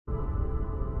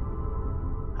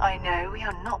I know we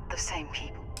are not the same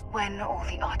people. When all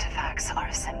the artifacts are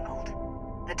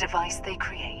assembled, the device they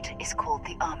create is called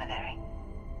the Armillary.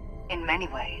 In many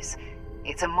ways,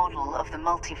 it's a model of the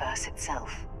multiverse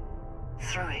itself.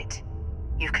 Through it,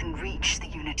 you can reach the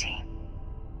Unity.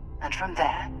 And from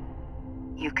there,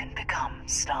 you can become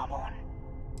Starborn.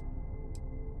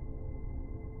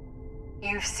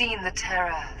 You've seen the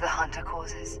terror the Hunter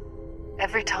causes.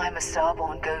 Every time a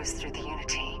Starborn goes through the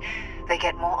Unity, they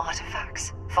get more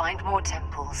artifacts, find more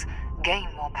temples, gain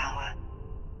more power.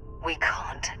 We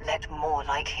can't let more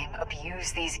like him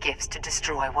abuse these gifts to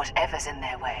destroy whatever's in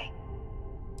their way.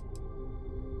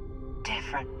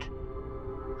 Different.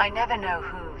 I never know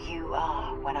who you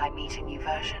are when I meet a new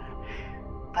version,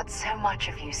 but so much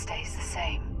of you stays the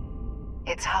same.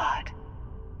 It's hard.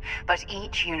 But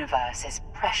each universe is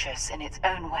precious in its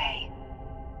own way.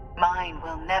 Mine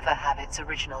will never have its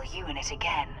original you in it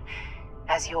again,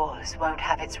 as yours won't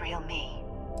have its real me.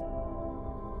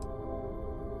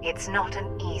 It's not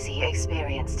an easy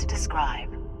experience to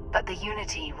describe, but the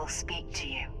Unity will speak to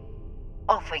you,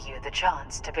 offer you the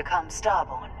chance to become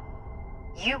Starborn.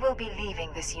 You will be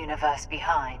leaving this universe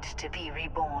behind to be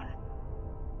reborn.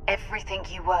 Everything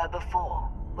you were before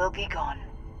will be gone.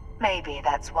 Maybe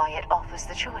that's why it offers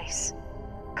the choice.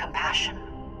 Compassion?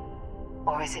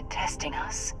 Or is it testing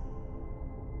us?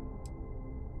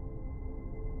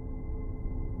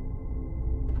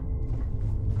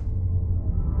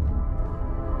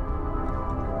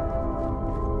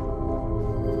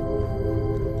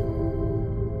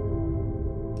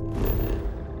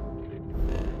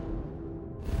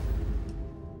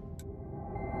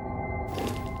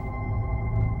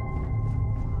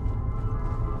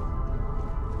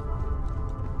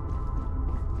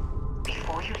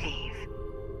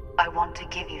 To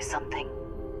give you something.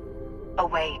 A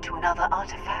way to another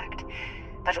artifact,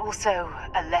 but also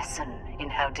a lesson in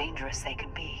how dangerous they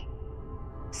can be.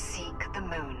 Seek the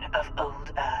moon of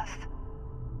old Earth.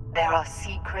 There are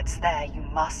secrets there you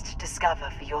must discover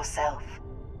for yourself.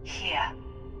 Here,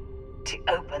 to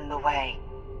open the way.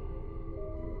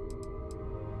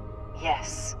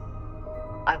 Yes,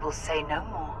 I will say no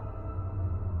more.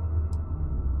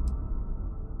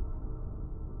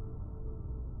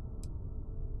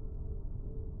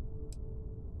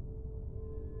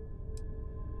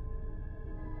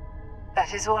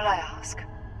 That is all I ask.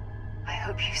 I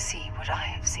hope you see what I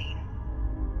have seen.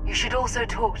 You should also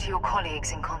talk to your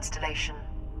colleagues in Constellation.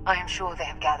 I am sure they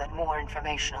have gathered more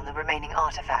information on the remaining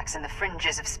artifacts in the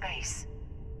fringes of space.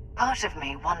 Part of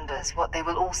me wonders what they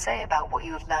will all say about what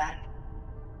you have learned.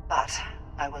 But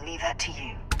I will leave that to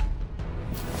you.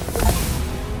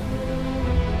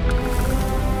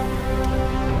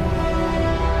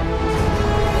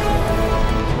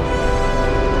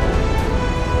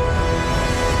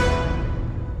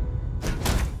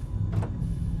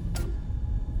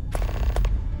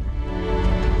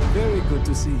 Good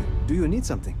to see you. Do you need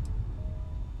something?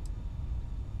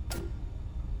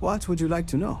 What would you like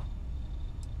to know?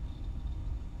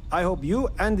 I hope you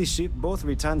and the ship both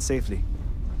return safely.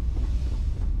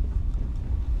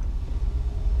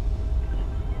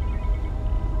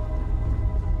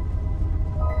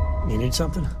 You need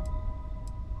something?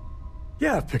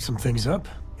 Yeah, I've picked some things up.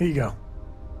 Here you go.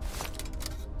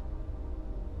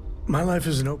 My life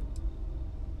is an open...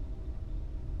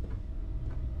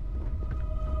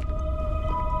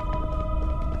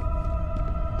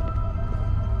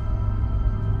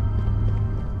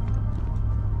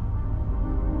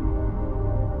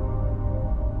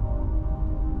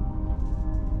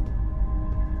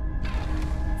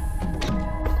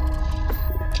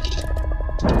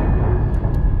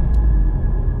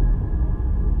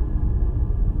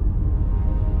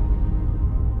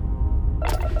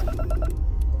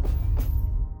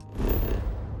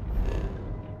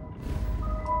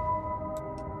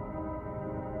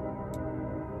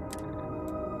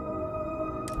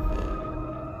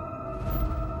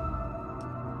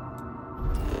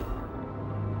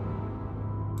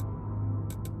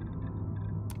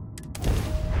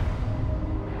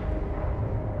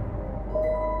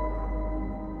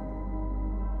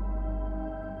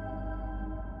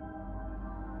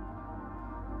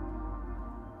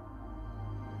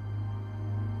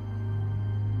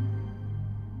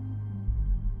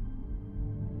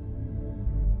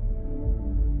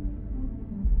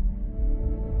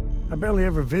 I barely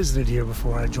ever visited here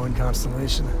before I joined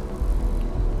Constellation.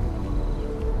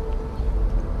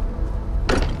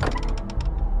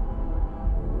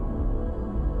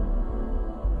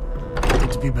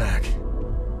 Good to be back.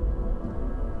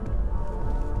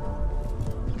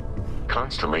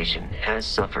 Constellation has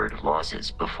suffered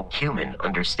losses before human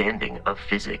understanding of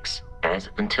physics has,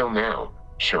 until now,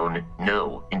 shown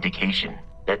no indication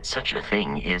that such a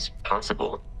thing is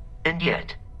possible. And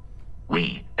yet,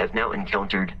 we have now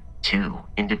encountered two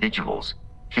individuals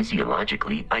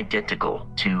physiologically identical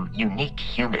to unique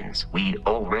humans we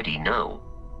already know,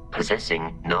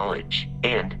 possessing knowledge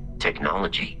and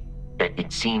technology that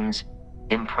it seems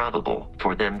improbable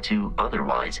for them to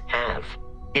otherwise have.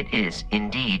 It is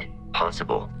indeed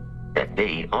possible that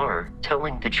they are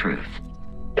telling the truth,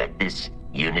 that this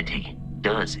unity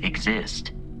does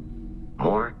exist.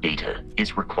 More data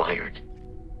is required.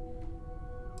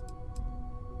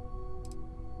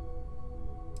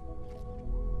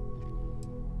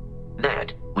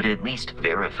 That would at least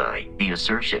verify the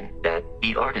assertion that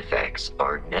the artifacts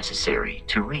are necessary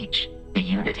to reach the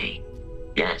unity.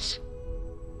 Yes.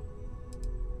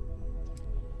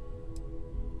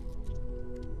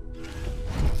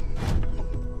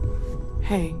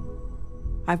 Hey,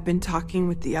 I've been talking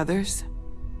with the others,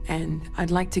 and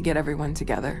I'd like to get everyone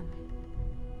together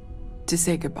to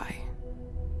say goodbye.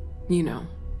 You know,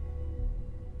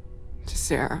 to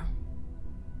Sarah.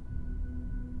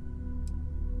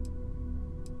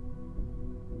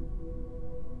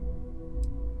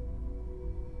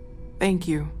 Thank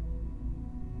you.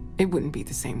 It wouldn't be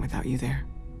the same without you there.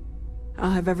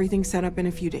 I'll have everything set up in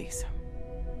a few days.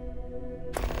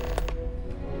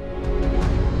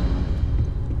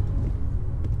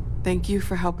 Thank you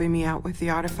for helping me out with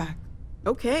the artifact.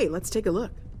 Okay, let's take a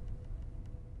look.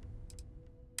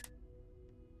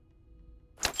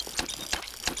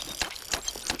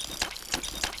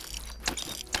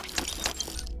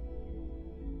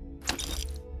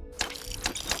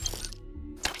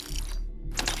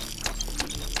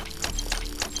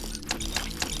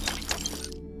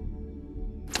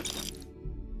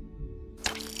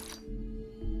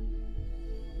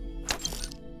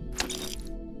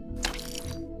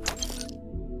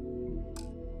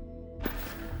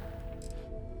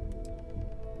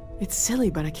 It's silly,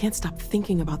 but I can't stop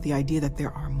thinking about the idea that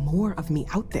there are more of me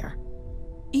out there.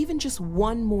 Even just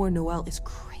one more Noelle is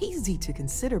crazy to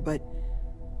consider, but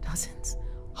dozens,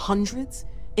 hundreds,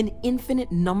 an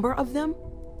infinite number of them?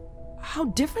 How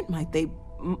different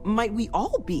might we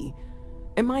all be?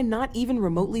 Am I not even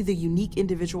remotely the unique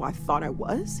individual I thought I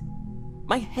was?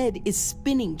 My head is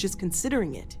spinning just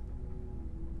considering it.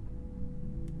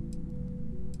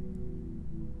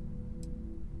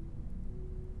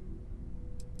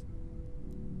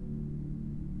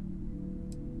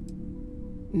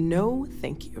 No,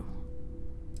 thank you.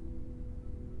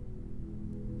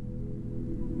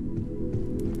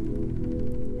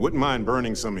 Wouldn't mind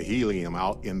burning some helium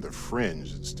out in the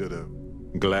fringe instead of...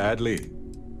 Gladly.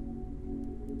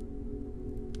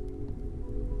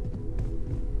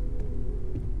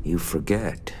 You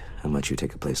forget how much you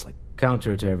take a place like...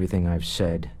 Counter to everything I've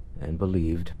said and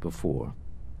believed before.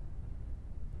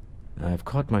 I've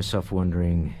caught myself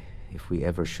wondering if we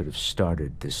ever should have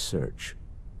started this search.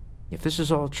 If this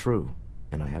is all true,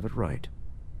 and I have it right,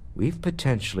 we've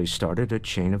potentially started a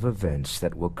chain of events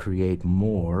that will create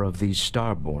more of these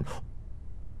Starborn.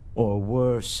 Or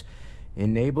worse,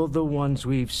 enable the ones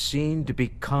we've seen to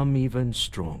become even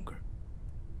stronger.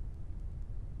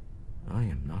 I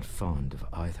am not fond of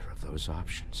either of those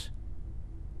options.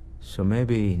 So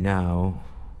maybe now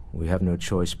we have no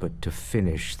choice but to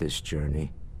finish this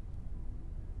journey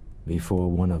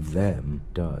before one of them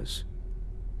does.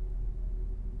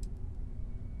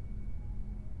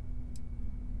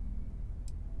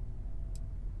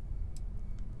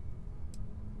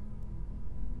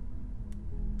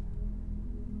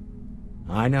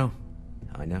 I know.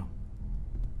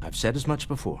 I've said as much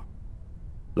before.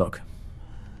 Look,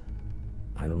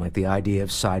 I don't like the idea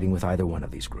of siding with either one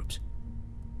of these groups.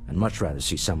 I'd much rather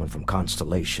see someone from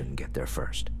Constellation get there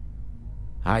first.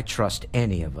 I trust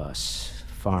any of us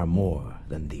far more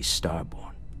than these Starborn.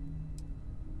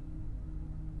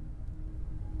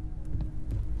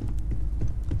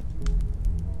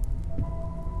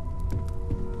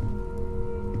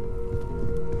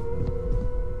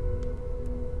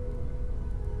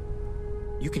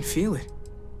 You can feel it.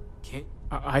 Can't...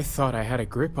 I thought I had a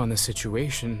grip on the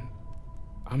situation.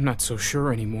 I'm not so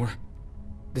sure anymore.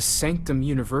 The Sanctum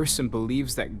Universum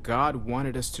believes that God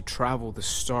wanted us to travel the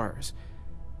stars.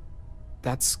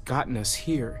 That's gotten us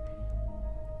here.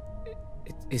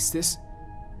 Is this...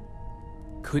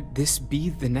 Could this be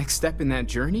the next step in that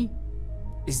journey?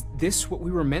 Is this what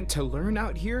we were meant to learn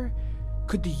out here?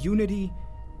 Could the unity...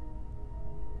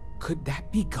 Could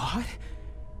that be God?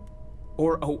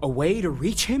 Or a way to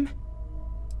reach him?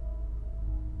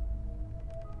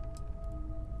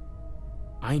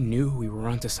 I knew we were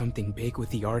onto something big with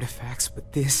the artifacts,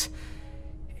 but this...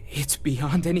 It's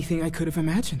beyond anything I could have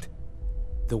imagined.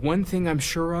 The one thing I'm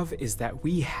sure of is that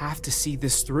we have to see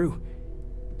this through.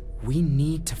 We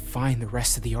need to find the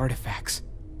rest of the artifacts.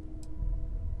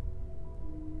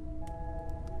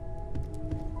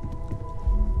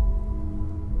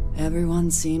 Everyone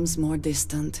seems more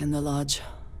distant in the lodge.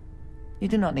 You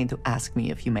do not need to ask me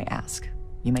if you may ask.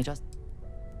 You may just...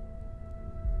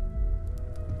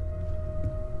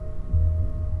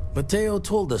 Mateo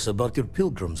told us about your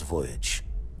pilgrim's voyage.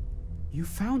 You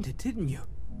found it, didn't you?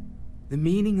 The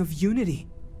meaning of unity.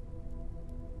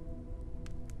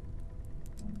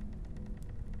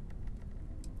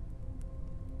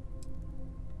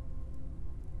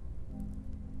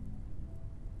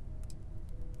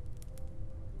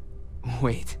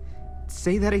 Wait,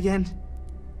 say that again?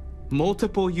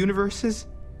 Multiple universes?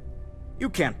 You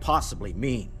can't possibly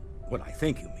mean what I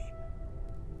think you mean.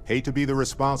 Hate to be the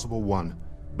responsible one,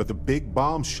 but the big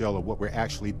bombshell of what we're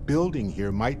actually building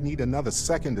here might need another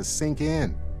second to sink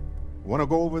in. Want to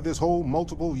go over this whole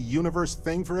multiple universe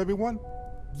thing for everyone?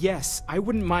 Yes, I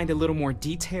wouldn't mind a little more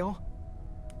detail.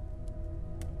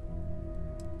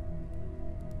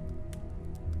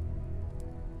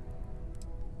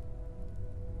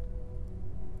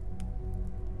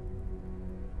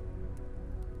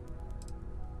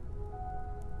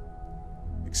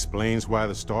 Explains why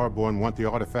the Starborn want the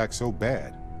artifacts so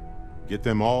bad. Get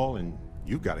them all, and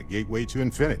you've got a gateway to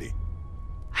infinity.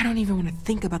 I don't even want to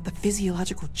think about the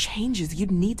physiological changes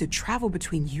you'd need to travel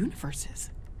between universes.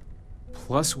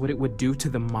 Plus what it would do to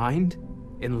the mind?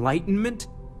 Enlightenment?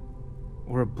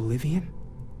 Or oblivion?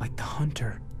 Like the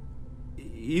Hunter.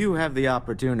 You have the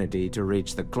opportunity to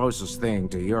reach the closest thing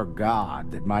to your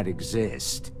god that might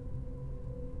exist.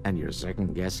 And you're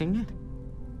second-guessing it?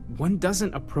 One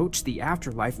doesn't approach the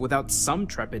afterlife without some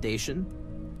trepidation.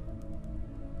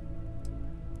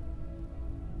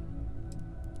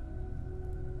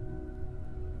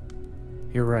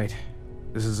 You're right.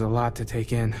 This is a lot to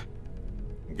take in.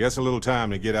 Guess a little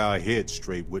time to get our heads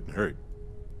straight wouldn't hurt.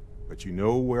 But you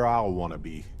know where I'll want to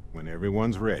be when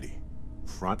everyone's ready.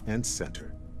 Front and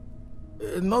center.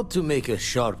 Not to make a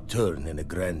sharp turn in a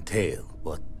grand tale,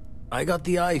 but I got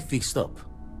the eye fixed up.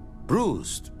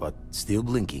 Bruised, but still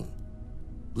blinking.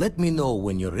 Let me know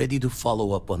when you're ready to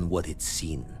follow up on what it's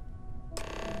seen.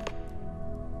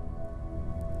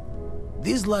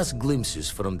 These last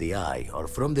glimpses from the eye are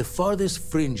from the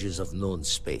farthest fringes of known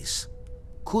space.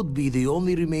 Could be the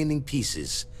only remaining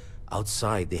pieces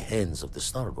outside the hands of the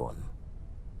Starborn.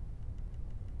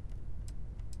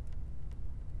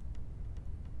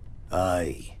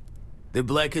 Aye. The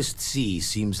blackest sea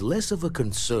seems less of a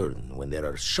concern when there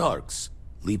are sharks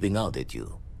leaping out at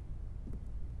you.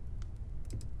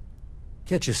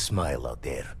 Catch a smile out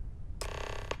there.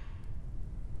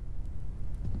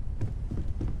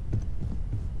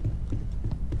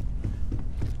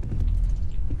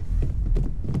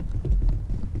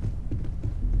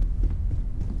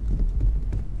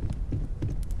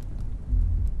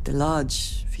 The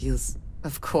lodge feels...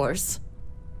 Of course.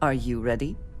 Are you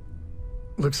ready?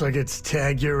 Looks like it's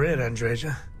tag you're it,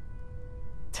 Andreja.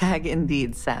 Tag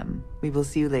indeed, Sam. We will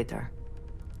see you later.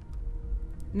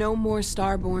 No more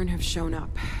Starborn have shown up.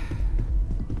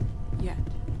 Yet.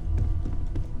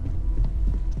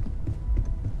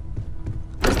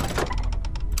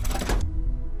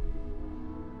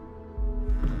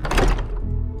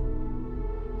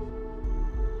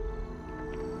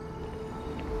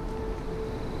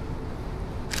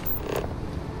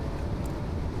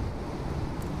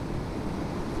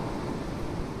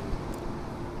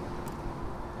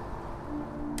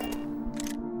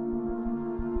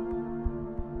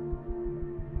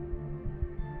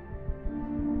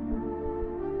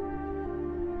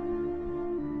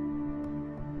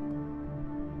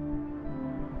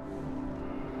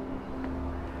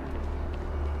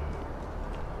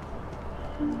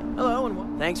 Hello,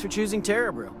 and thanks for choosing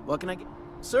Terra Brew. What can I get?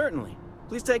 Certainly.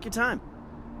 Please take your time.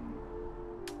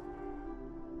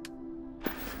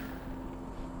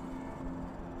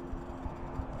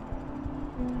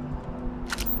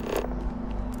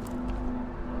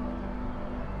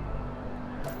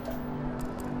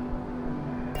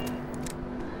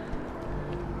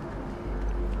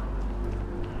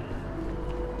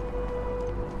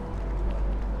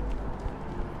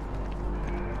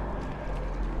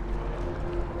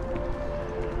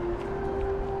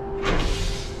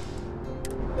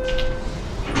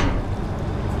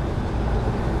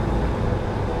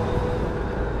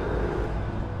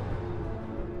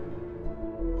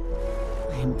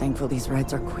 Thankful these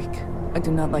rides are quick. I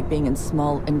do not like being in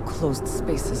small, enclosed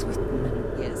spaces with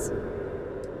many years.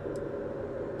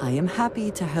 I am happy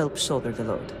to help shoulder the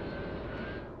load.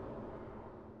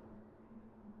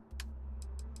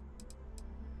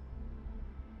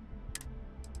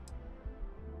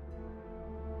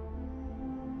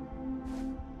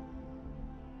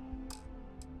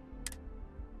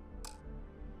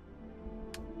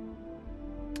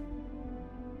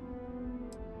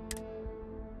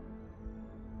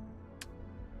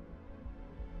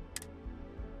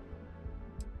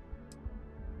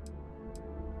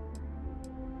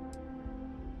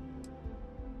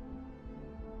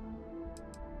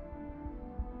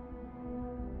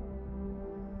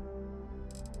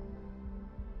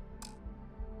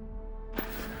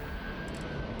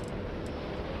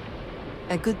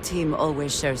 A good team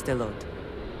always shares the load.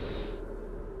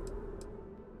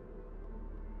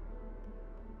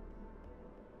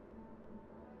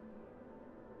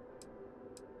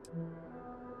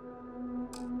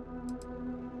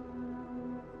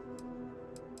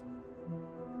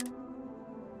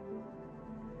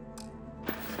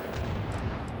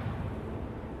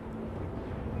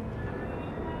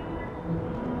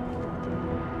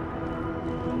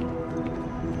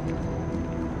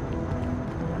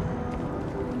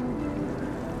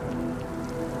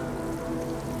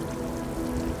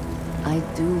 I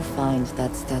do find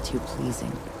that statue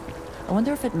pleasing. I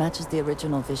wonder if it matches the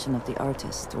original vision of the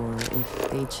artist, or if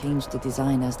they changed the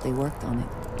design as they worked on it.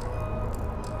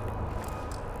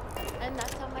 And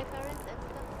that's how my parents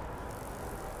ended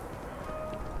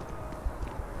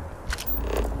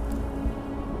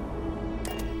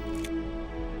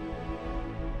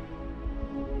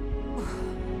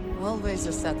up. Always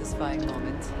a satisfying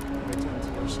moment. Return to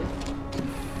your ship.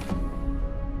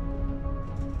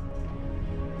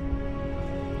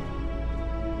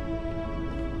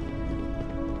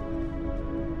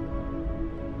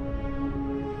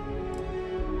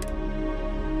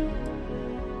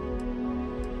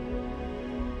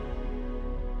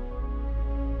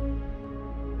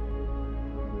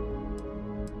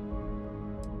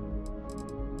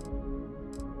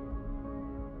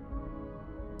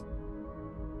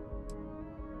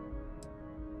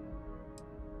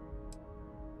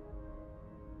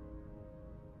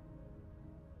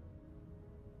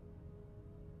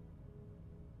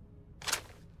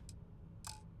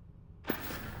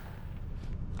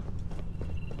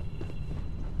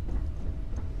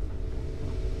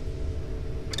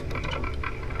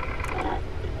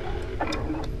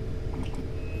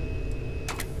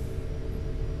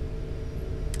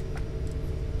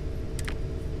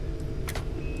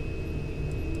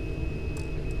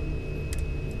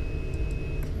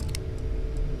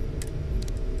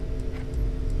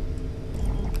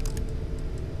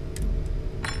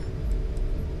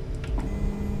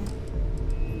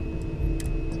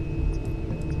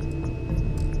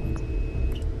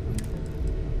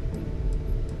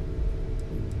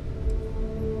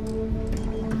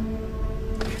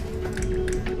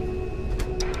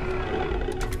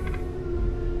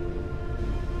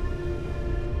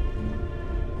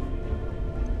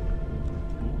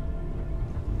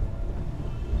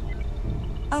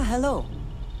 Hello.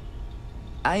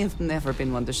 I have never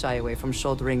been one to shy away from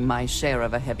shouldering my share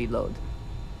of a heavy load.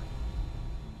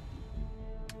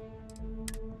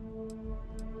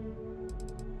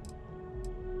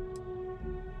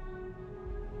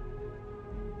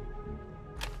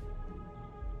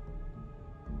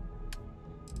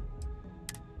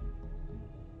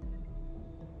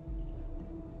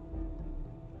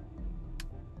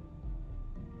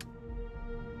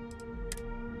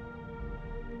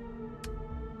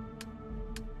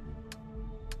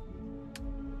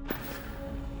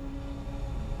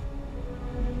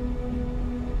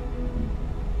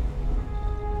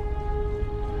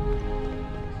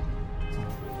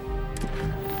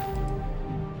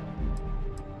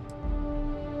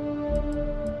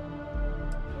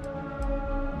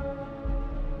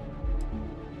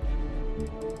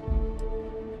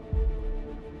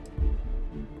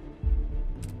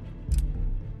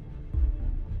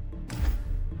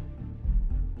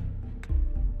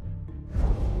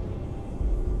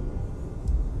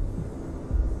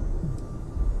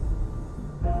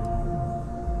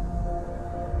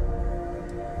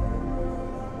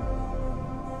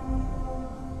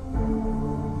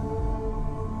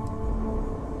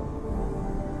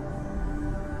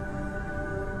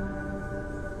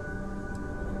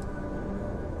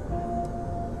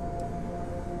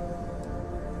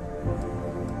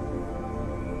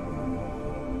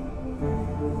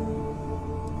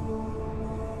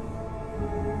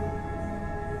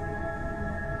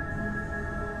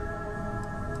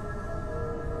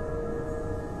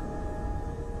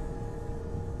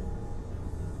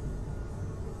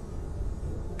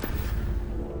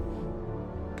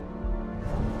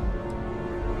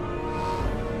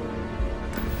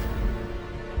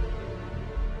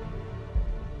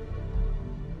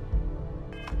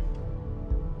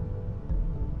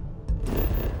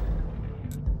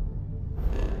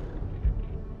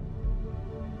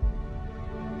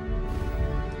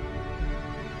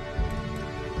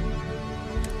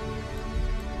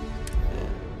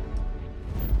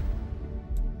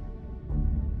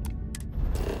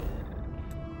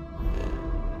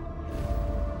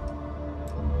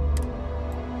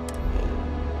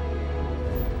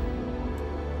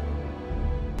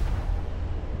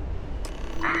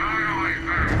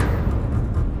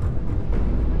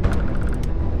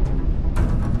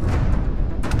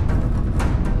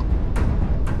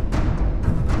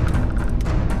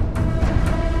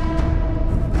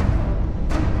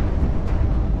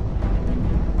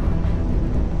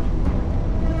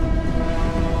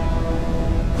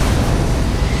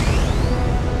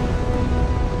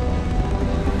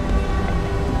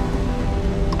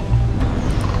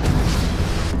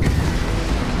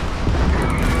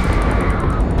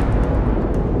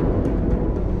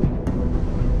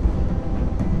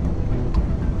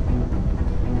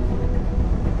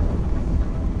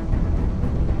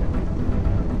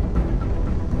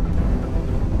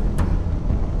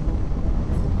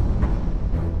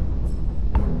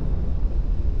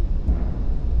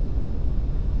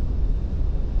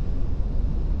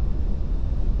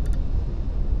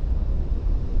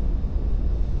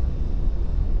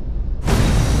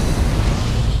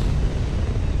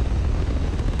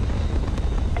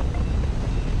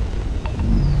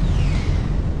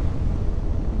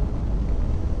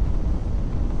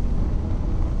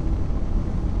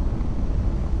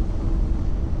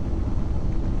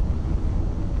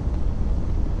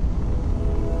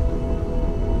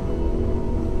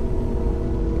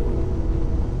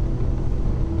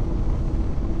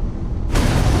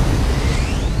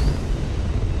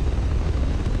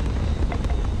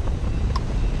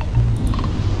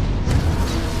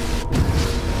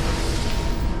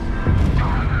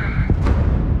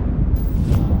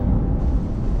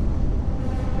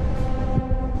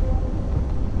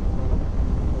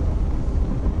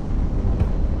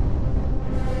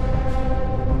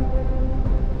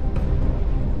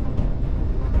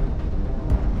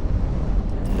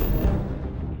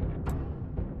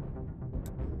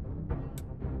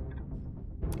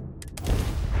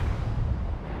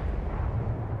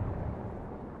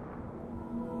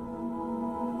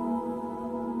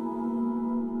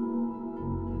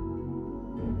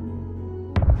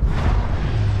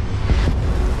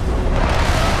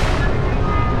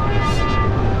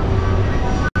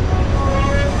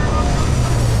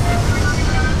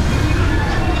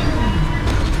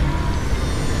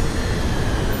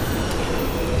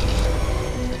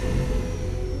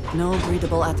 No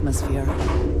breathable atmosphere.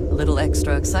 A little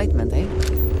extra excitement, eh?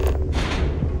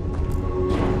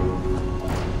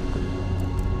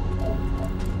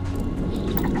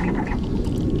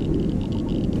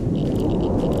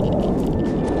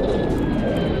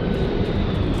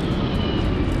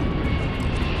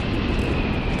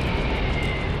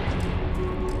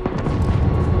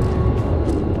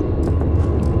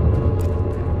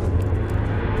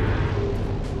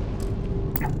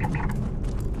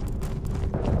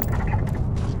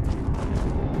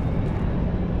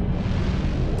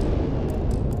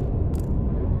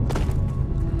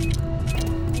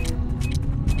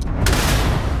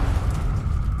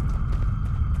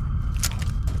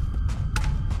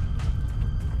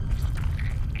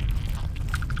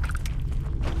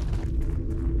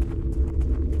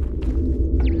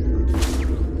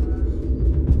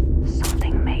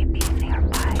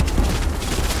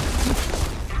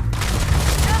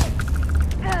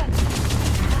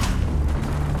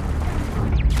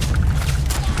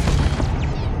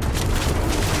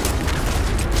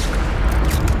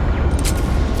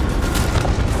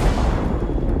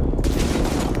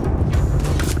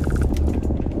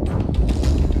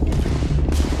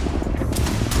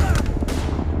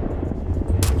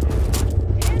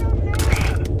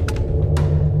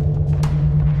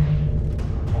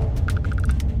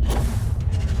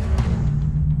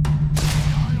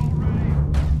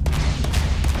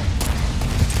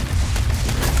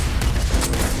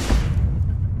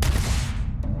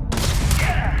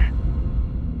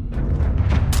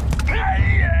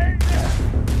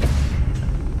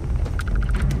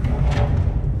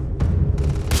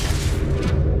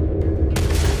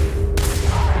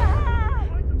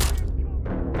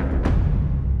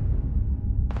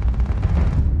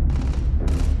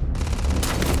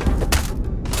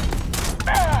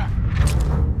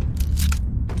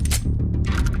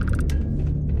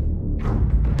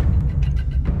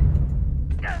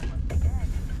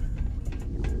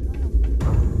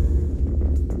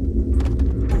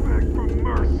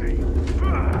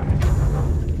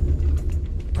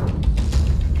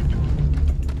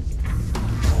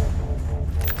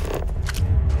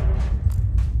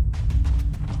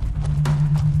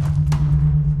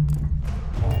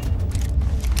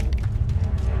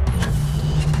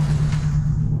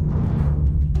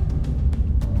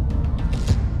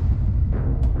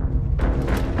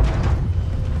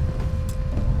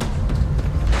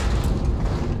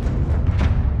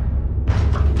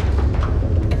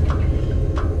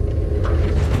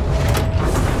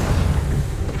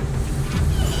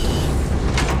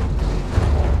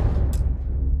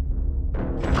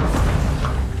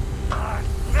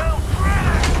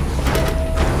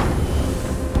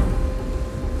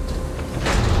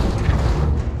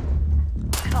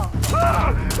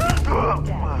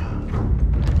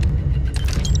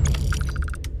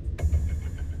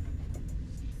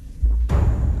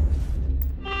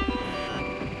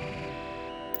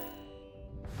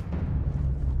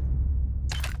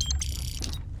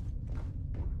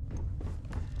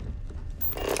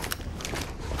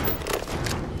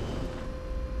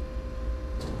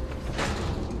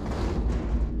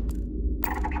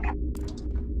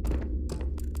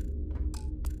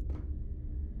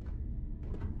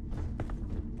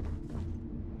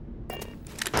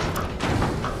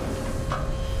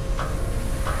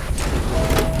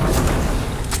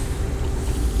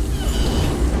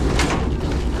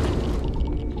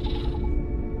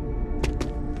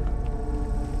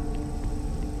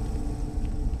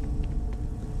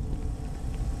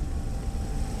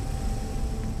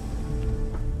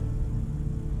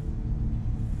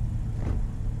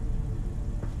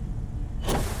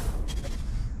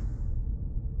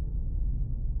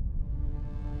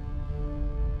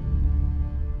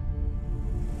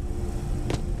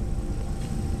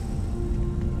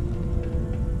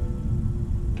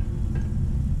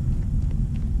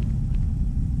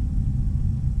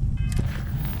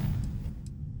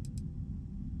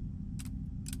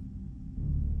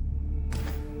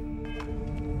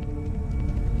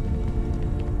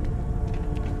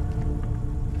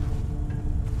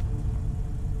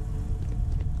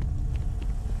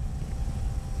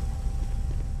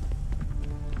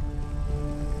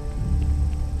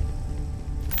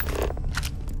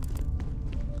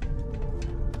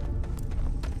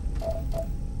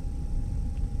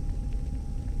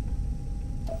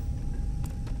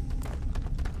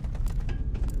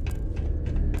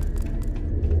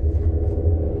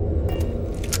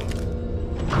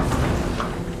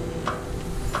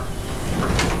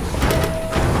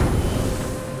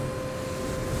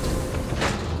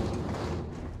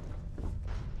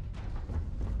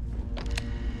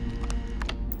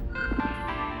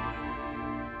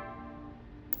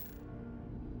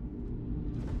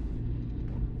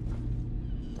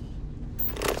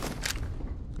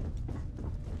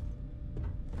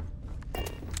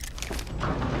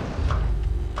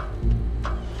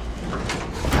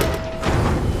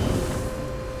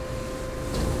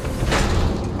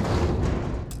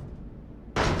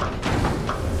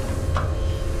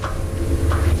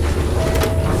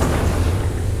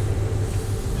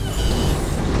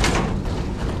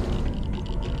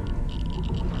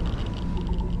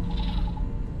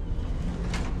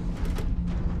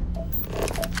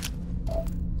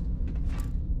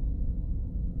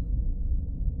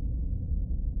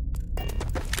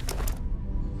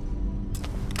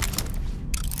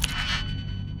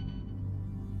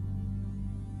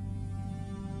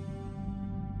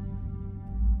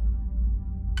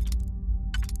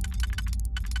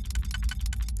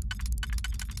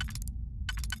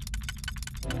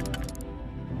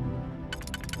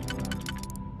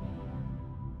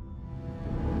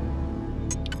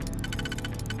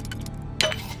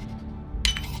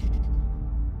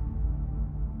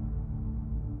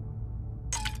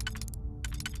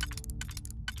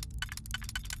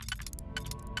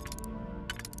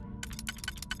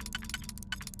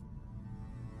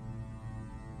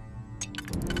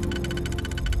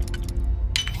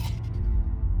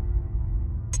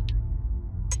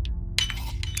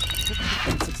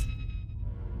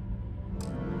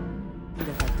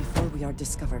 are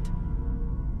discovered.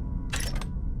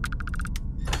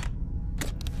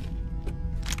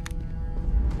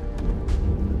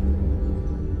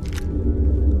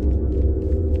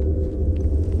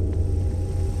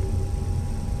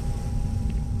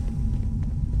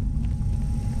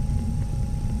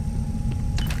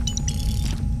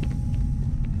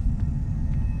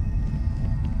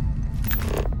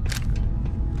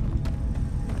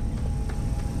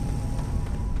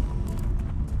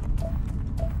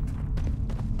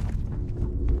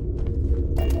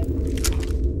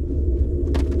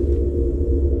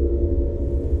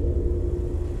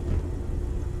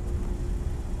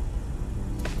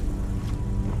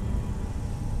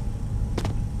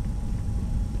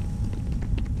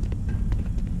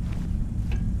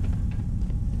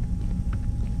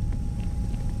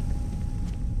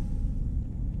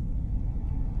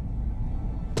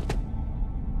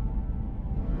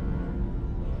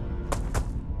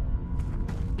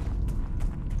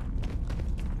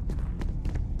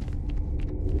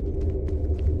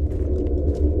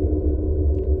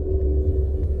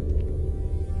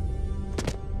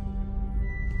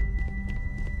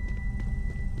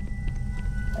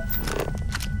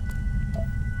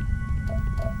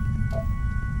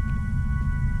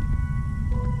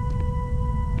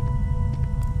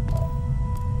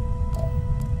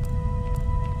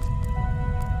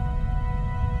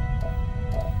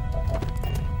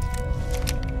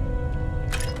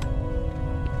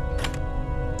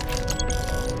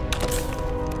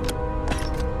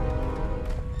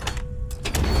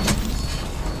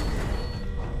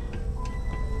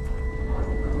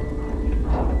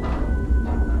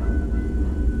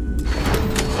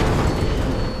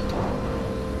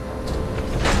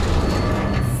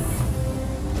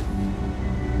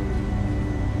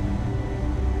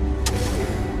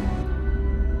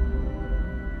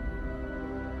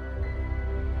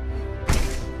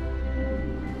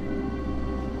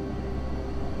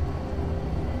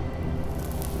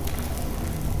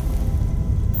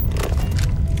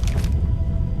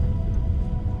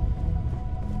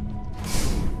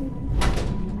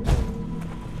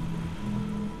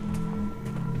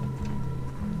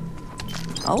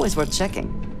 Always worth checking.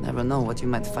 Never know what you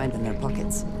might find in their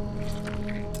pockets.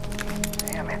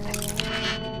 Damn it.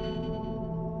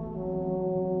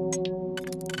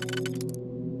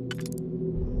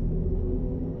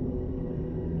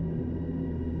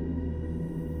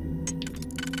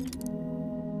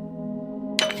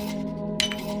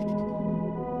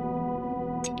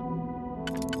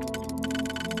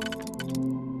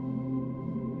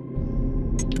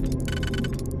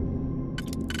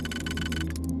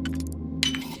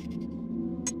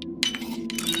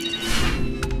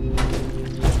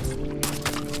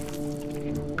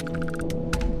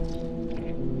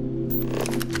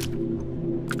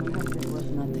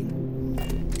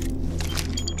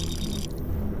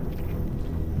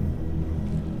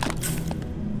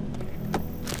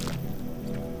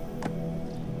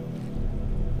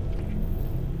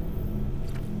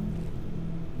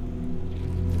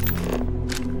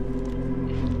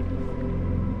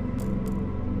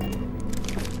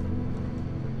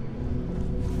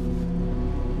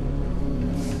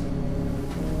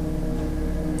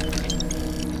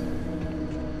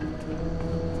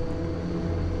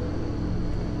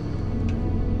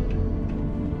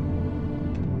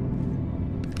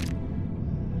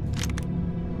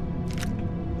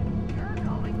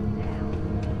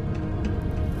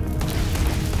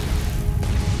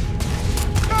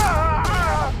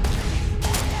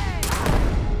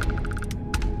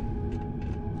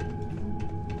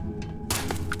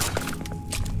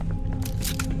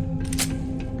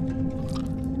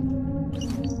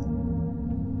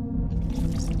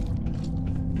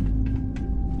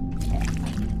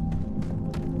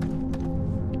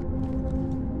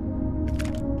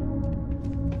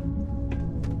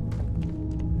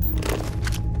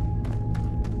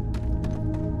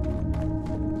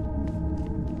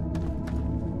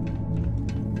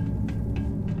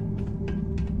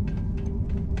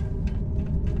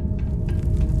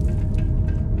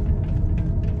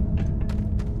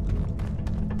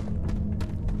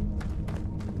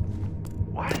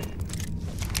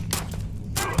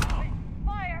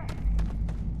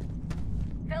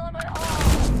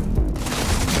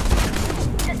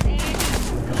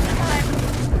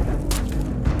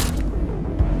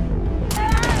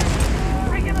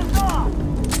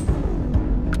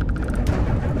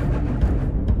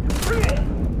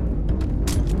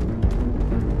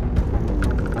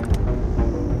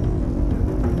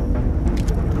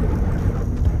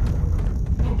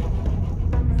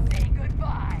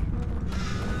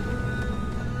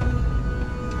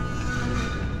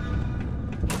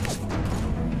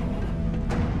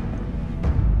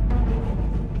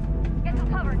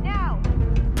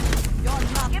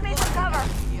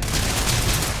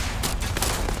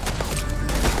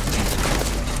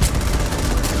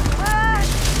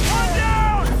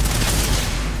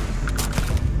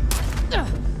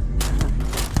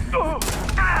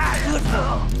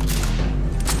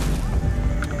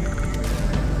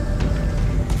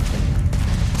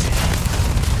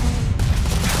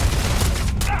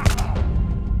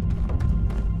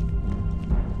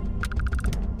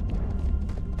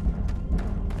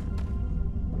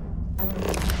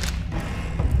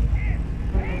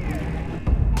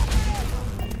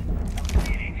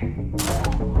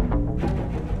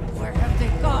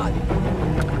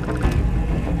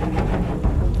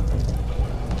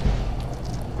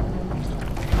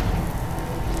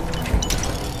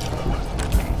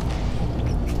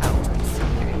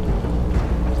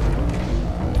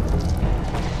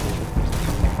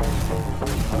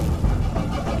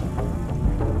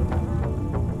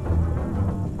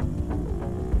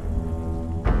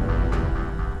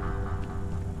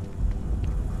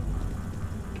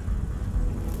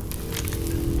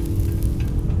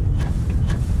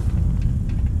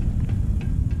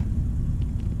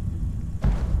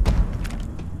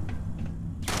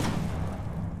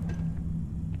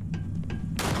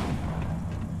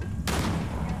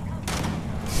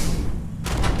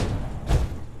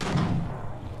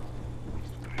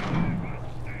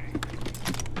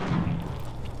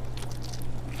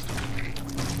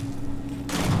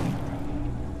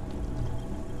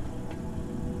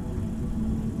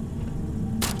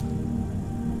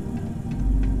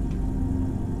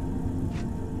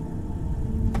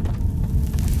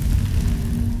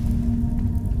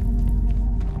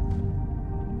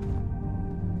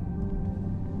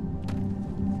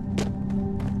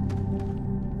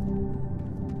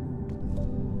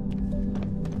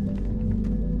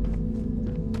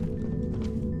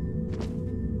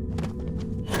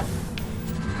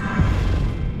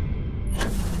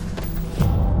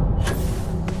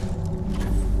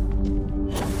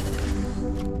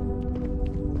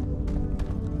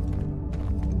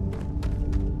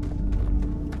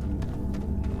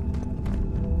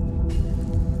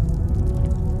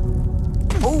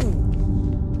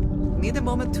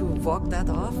 moment to walk that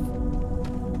off?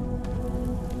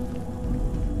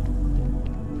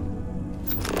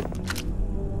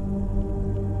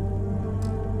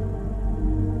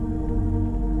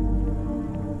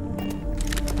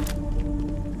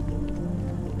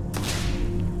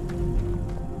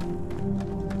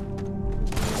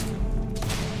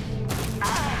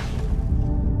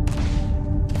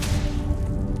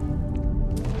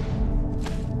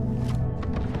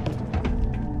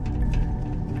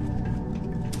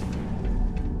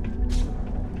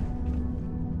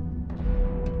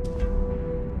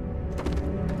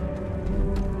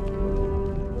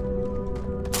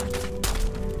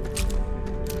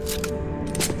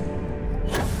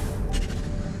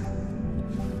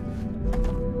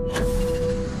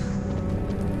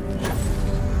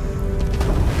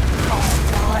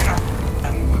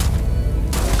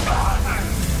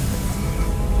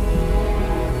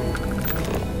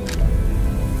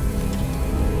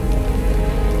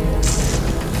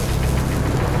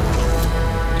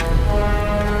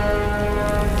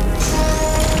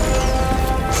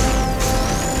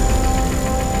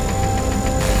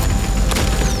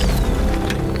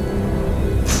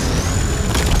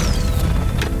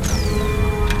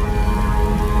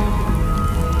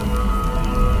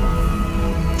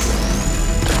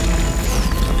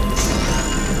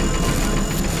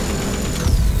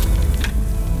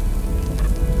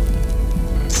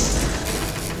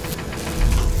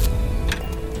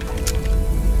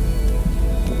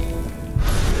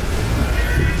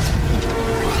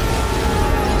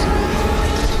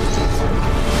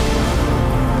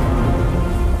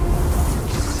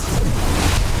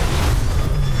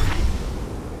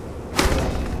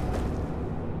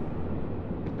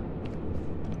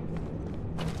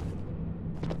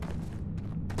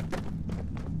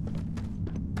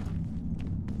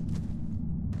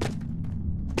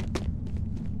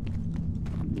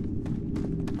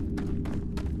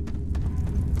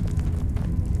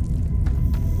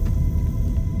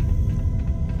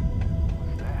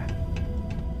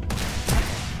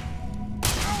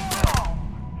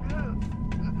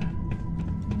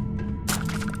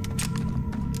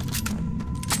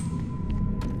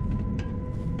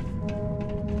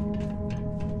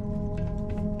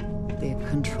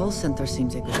 Control center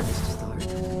seems a good place to start.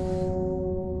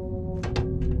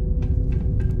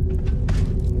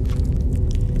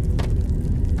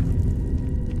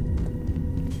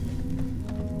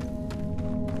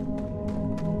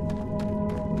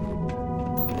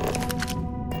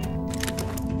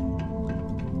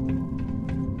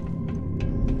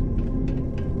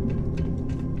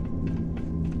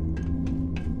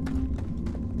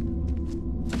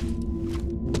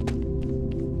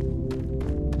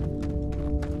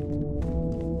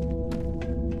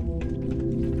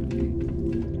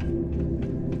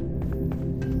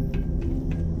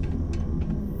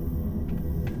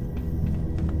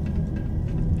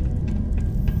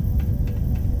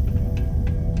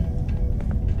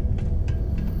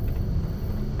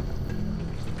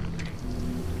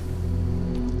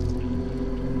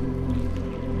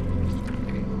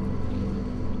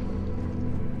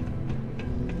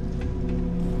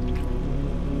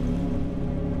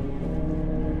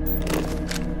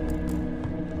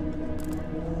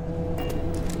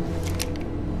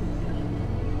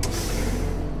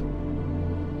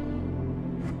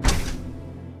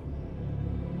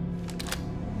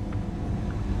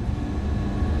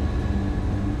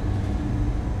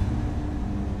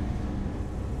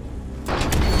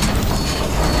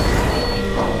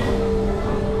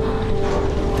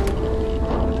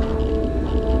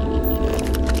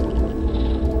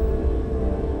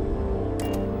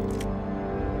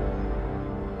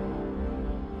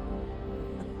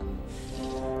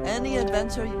 Any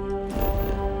adventure you...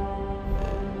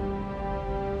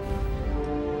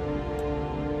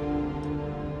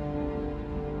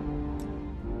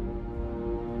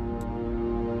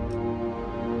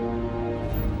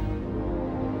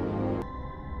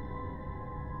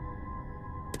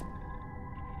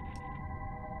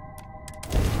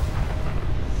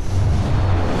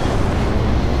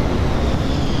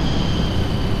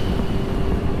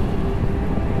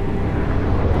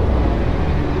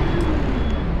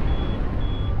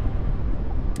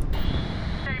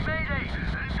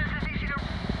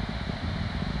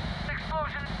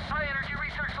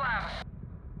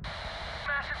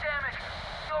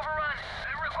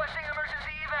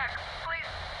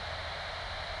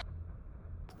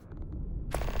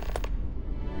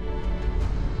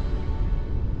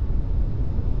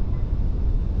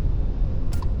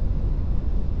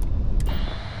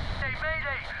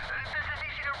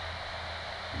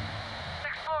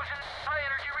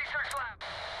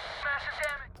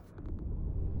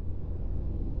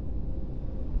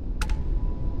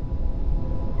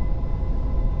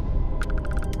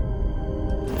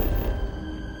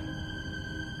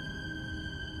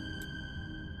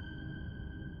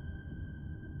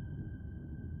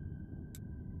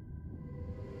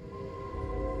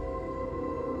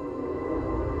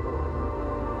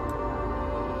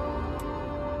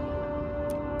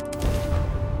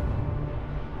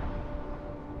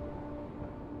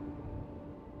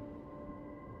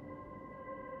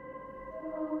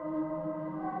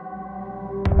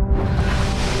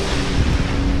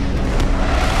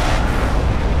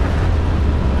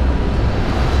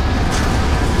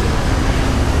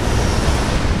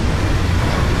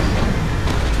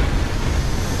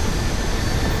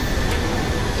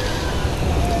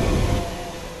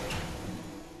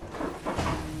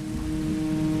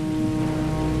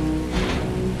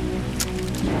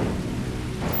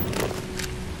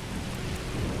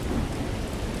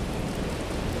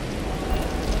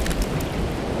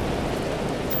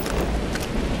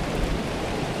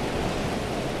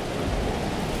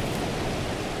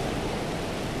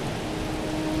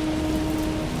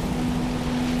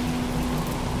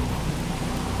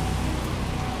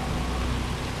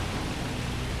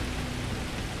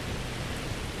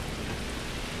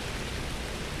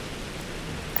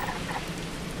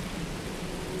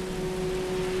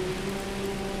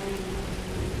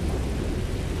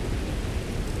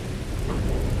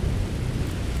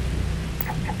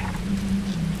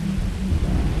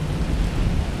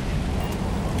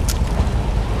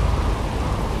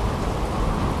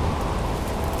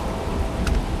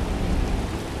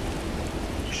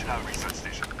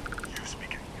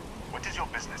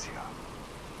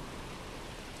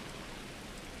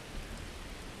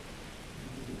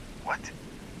 What?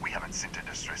 We haven't sent a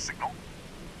distress signal?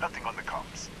 Nothing on the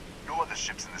comms. No other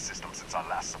ships in the system since our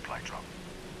last supply drop.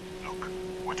 Look,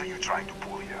 what are you trying to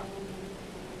pull here?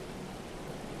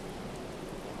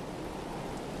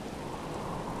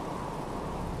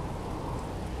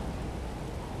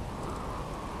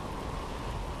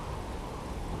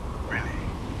 Really?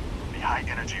 The High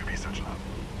Energy Research Lab?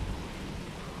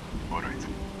 Alright.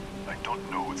 I don't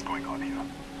know what's going on here,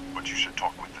 but you should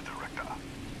talk with the director.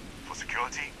 For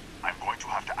security, I'm going to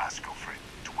have to ask your friend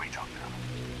to wait out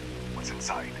there. Once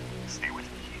inside, stay with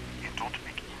me and don't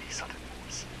make any sudden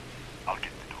moves. I'll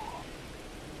get the door.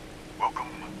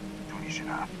 Welcome to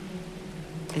Nishina.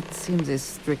 It seems a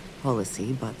strict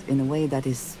policy, but in a way that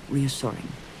is reassuring.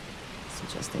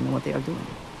 Suggests they know what they are doing.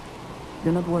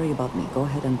 Do not worry about me. Go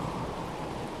ahead and go.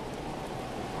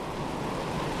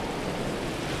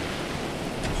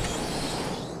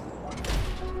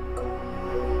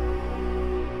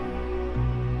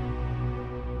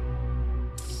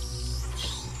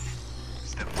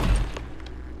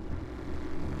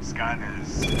 Scan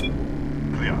is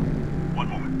clear. One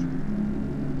moment.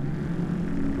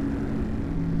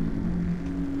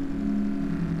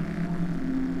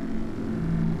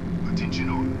 Attention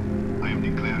all. I am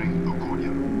declaring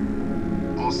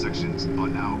accordion. All sections are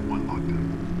now on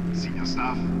lockdown. Senior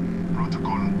staff,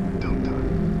 protocol Delta.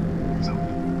 Who's up?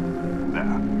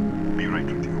 There. Be right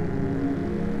with you.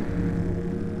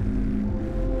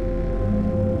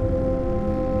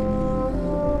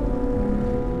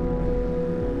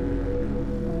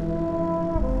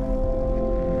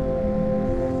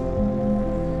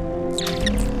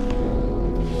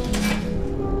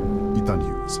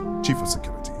 Chief of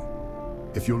Security.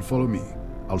 If you'll follow me,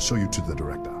 I'll show you to the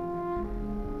director.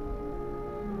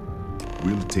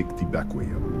 We'll take the back way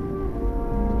up.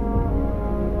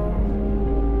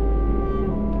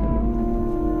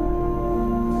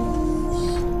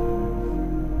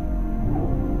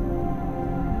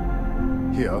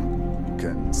 Here, you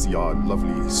can see our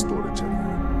lovely storage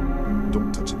area.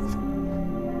 Don't touch anything.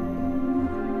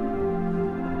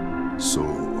 So,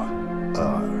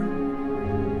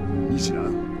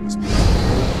 Nishina.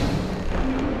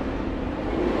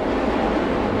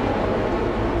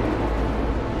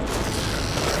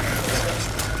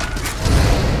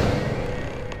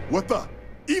 What the?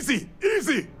 Easy!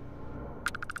 Easy!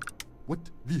 What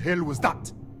the hell was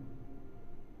that?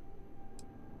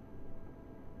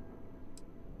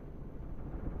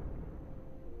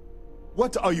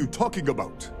 What are you talking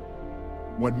about?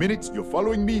 1 minute you're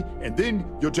following me, and then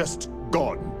you're just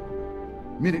gone.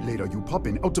 Minute later, you pop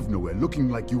in out of nowhere looking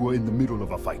like you were in the middle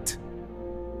of a fight.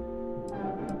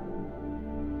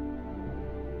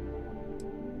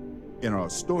 In our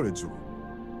storage room.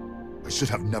 I should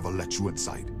have never let you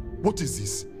inside. What is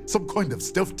this? Some kind of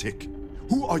stealth tick?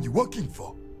 Who are you working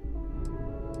for?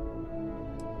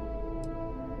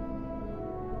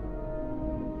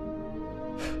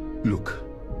 Look,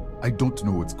 I don't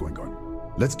know what's going on.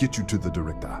 Let's get you to the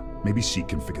director. Maybe she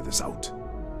can figure this out.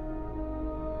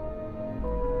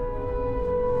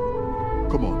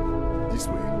 Come on, this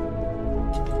way.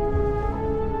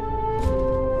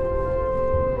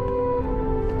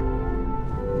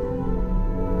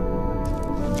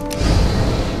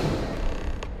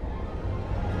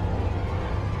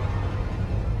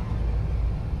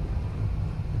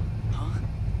 Huh?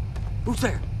 Who's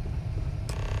there?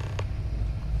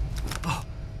 Oh,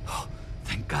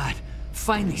 thank God.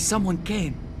 Finally, someone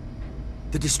came.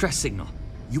 The distress signal.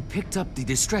 You picked up the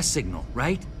distress signal,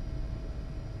 right?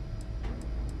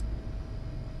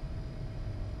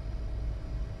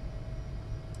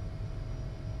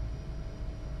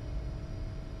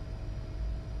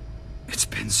 It's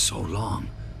been so long.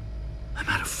 I'm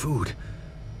out of food,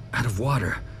 out of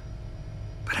water,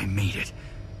 but I made it.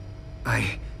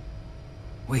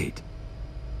 Wait,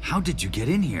 how did you get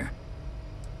in here?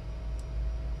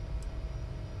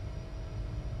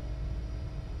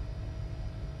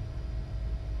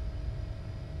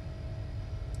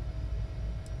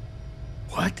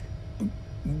 What?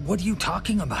 What are you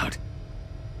talking about?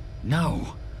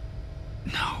 No.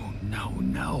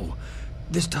 No.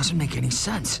 This doesn't make any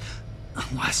sense.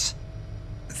 Unless...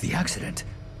 the accident.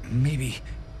 Maybe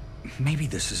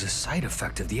this is a side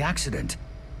effect of the accident.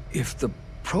 If the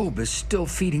probe is still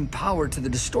feeding power to the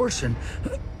distortion,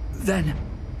 then...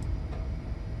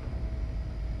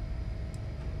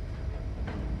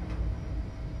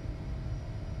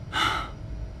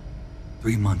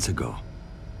 "3 months ago,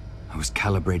 I was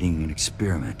calibrating an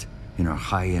experiment in our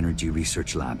high-energy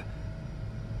research lab.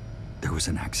 There was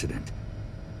an accident.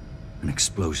 An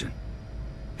explosion.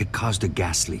 It caused a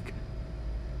gas leak.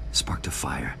 Sparked a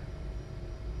fire.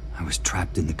 I was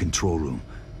trapped in the control room.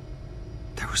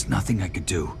 There was nothing I could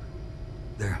do.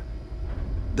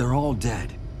 They're all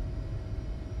dead.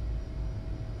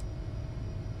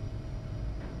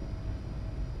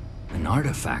 An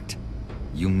artifact?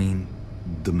 You mean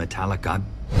the metallic god?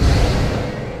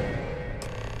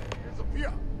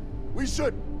 Disappear! We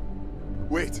should...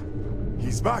 Wait,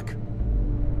 he's back.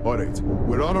 All right,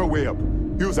 we're on our way up.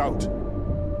 Hughes out.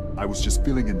 I was just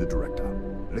filling in the director.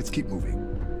 Let's keep moving.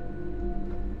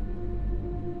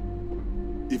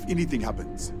 If anything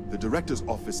happens, the director's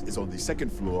office is on the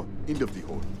second floor, end of the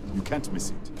hall. You can't miss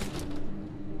it.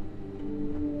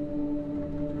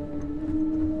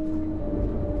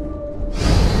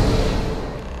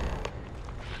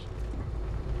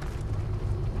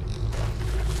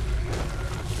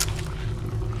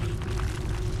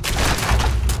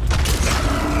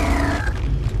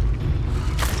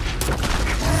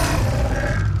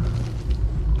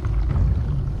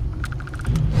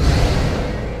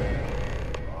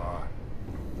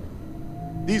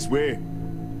 This way.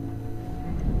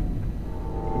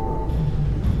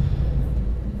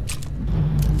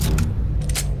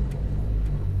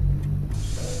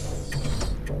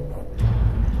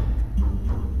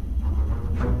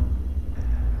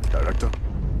 Director?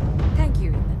 Thank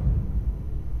you, Ethan.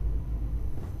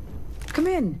 Come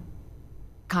in.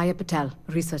 Kaya Patel,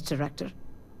 Research Director.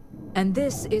 And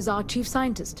this is our Chief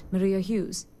Scientist, Maria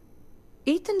Hughes.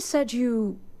 Ethan said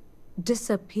you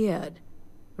disappeared.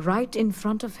 Right in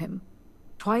front of him.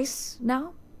 Twice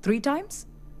now? 3 times?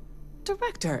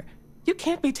 Director, you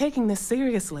can't be taking this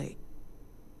seriously.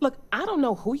 Look, I don't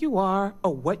know who you are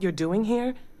or what you're doing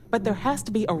here, but there has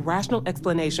to be a rational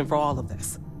explanation for all of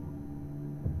this.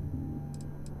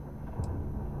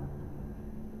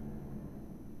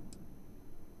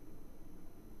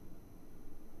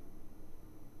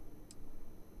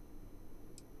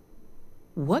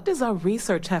 What does our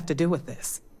research have to do with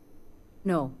this?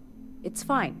 No. It's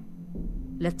fine.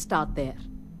 Let's start there.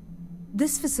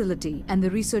 This facility and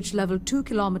the research level 2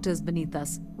 kilometers beneath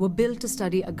us were built to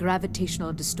study a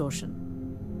gravitational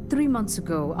distortion. 3 months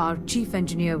ago, our chief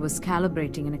engineer was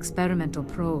calibrating an experimental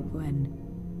probe when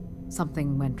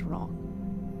something went wrong.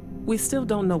 We still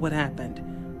don't know what happened.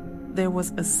 There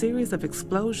was a series of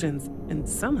explosions, and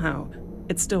somehow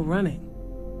it's still running.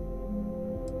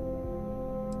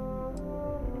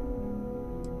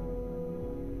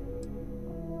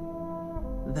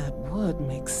 That would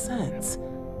make sense.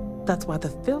 That's why the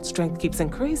field strength keeps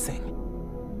increasing.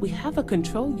 We have a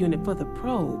control unit for the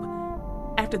probe.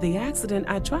 After the accident,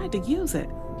 I tried to use it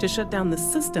to shut down the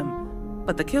system,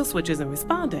 but the kill switch isn't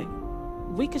responding.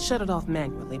 We could shut it off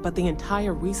manually, but the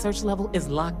entire research level is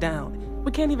locked down.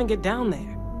 We can't even get down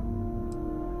there.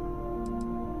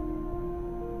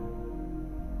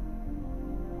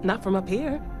 Not from up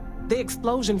here. The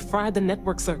explosion fried the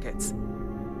network circuits.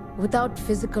 Without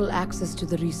physical access to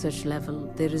the research level,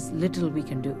 there is little we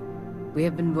can do. We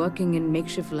have been working in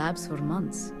makeshift labs for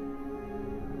months.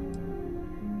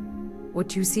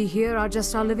 What you see here are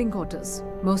just our living quarters.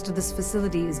 Most of this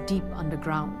facility is deep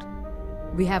underground.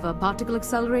 We have a particle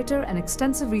accelerator and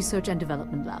extensive research and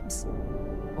development labs.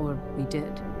 Or we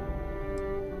did.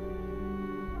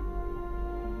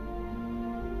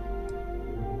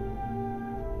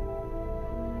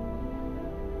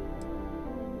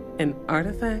 An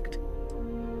artifact?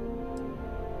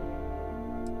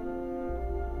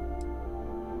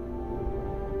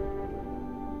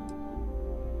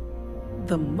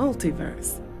 The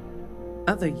multiverse.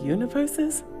 Other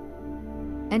universes?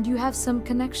 And you have some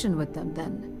connection with them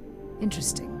then.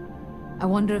 Interesting. I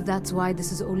wonder if that's why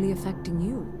this is only affecting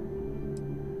you.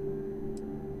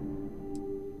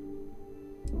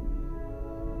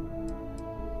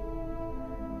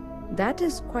 That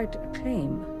is quite a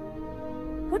claim.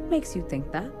 What makes you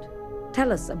think that?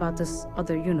 Tell us about this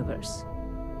other universe.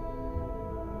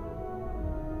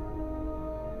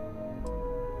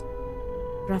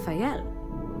 Raphael.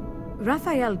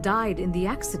 Raphael died in the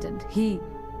accident. He...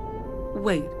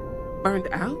 Wait, burned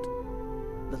out?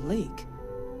 The leak.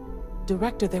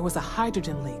 Director, there was a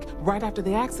hydrogen leak right after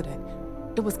the accident.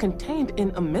 It was contained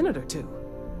in a minute or two.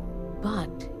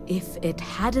 But if it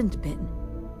hadn't been,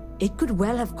 it could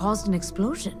well have caused an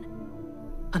explosion.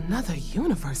 Another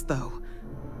universe, though.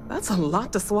 That's a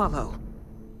lot to swallow.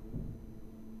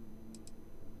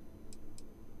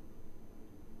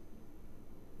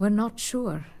 We're not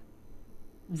sure.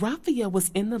 Raphael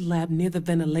was in the lab near the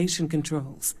ventilation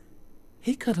controls.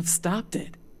 He could have stopped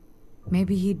it.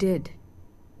 Maybe he did.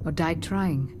 Or died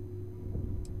trying.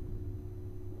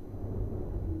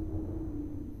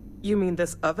 You mean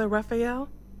this other Raphael?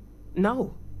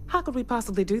 No. How could we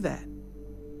possibly do that?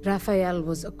 Raphael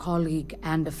was a colleague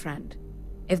and a friend.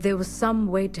 If there was some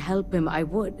way to help him, I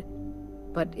would.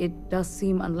 but it does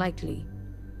seem unlikely.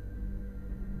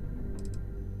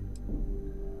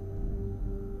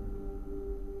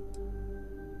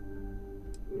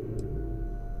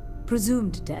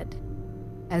 Presumed dead.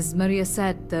 As Maria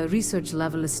said, the research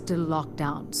level is still locked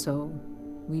down, so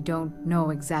we don't know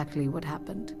exactly what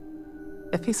happened.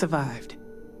 If he survived,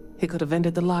 he could have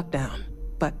ended the lockdown,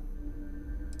 but...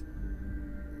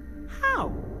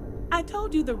 How? I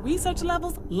told you the research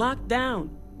level's locked down.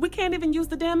 We can't even use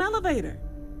the damn elevator.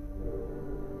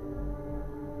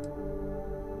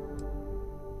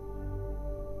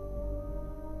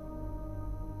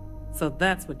 So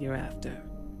that's what you're after.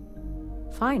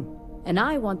 Fine. And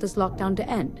I want this lockdown to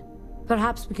end.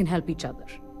 Perhaps we can help each other.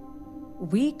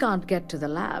 We can't get to the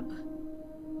lab,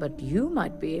 but you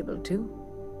might be able to.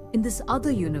 In this other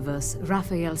universe,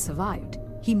 Raphael survived.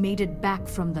 He made it back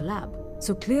from the lab,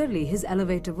 so clearly his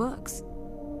elevator works.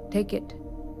 Take it,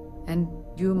 and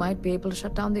you might be able to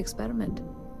shut down the experiment.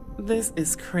 This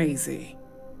is crazy.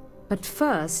 But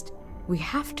first, we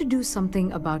have to do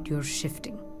something about your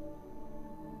shifting.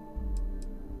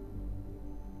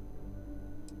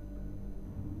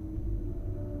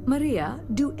 Maria,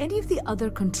 do any of the other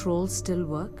controls still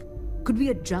work? Could we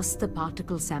adjust the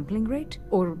particle sampling rate?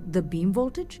 Or the beam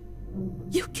voltage?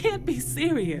 You can't be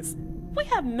serious. We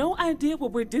have no idea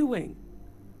what we're doing.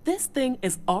 This thing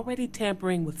is already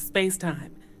tampering with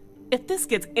space-time. If this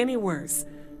gets any worse...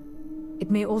 It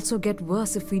may also get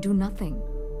worse if we do nothing.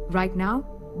 Right now,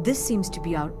 this seems to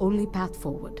be our only path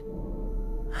forward.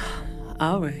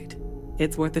 All right.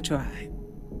 It's worth a try.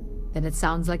 Then it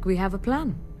sounds like we have a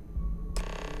plan.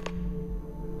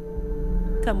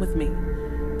 Come with me.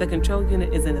 The control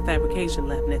unit is in the fabrication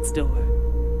lab next door.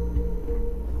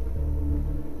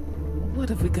 What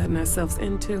have we gotten ourselves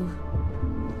into?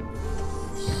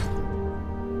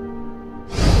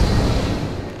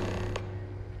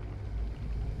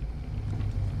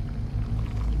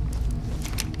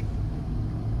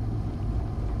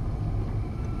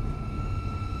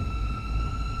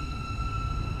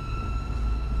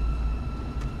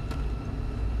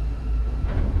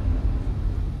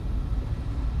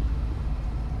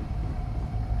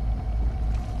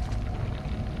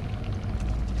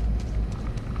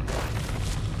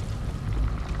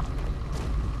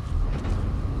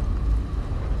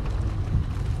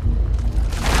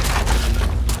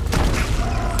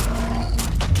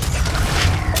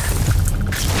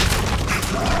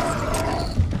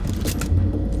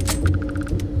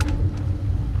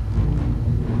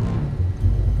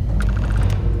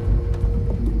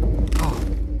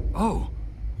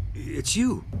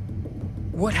 You.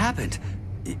 What happened?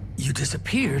 You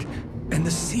disappeared, and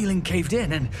the ceiling caved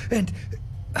in, and...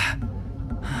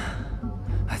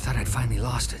 I thought I'd finally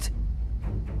lost it.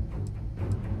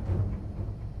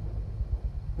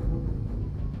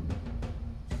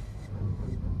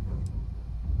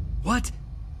 What?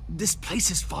 This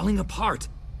place is falling apart.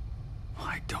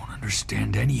 I don't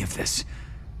understand any of this.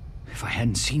 If I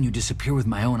hadn't seen you disappear with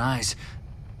my own eyes,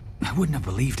 I wouldn't have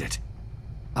believed it.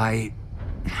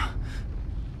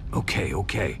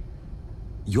 Okay.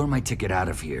 You're my ticket out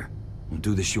of here. We'll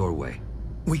do this your way.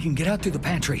 We can get out through the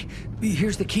pantry.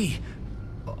 Here's the key.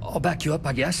 I'll back you up,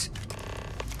 I guess.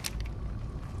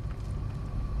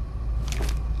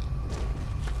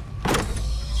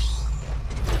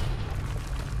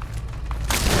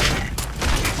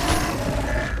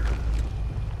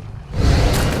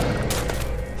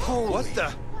 Holy... What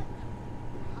the?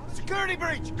 Security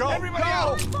breach! Go! Everybody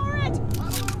out! Go for it!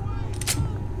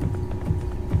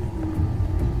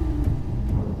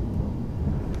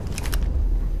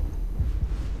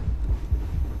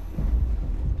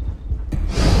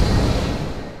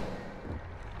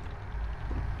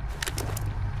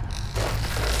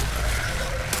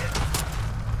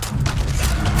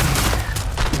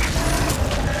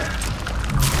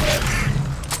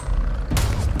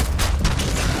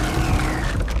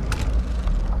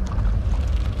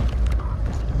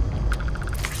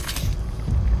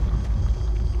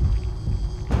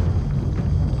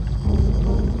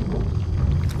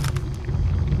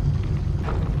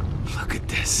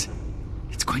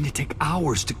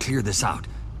 Hours to clear this out,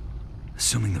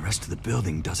 assuming the rest of the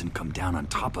building doesn't come down on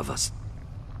top of us.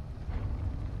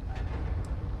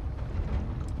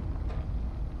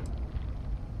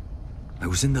 I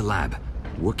was in the lab,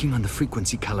 working on the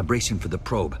frequency calibration for the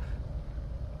probe.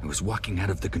 I was walking out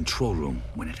of the control room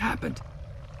when it happened.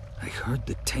 I heard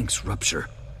the tanks rupture.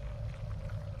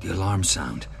 The alarm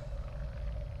sound.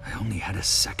 I only had a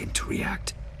second to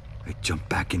react. I jumped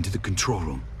back into the control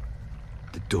room.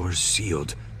 The doors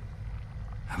sealed.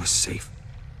 I was safe.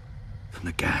 From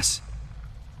the gas,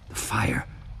 the fire,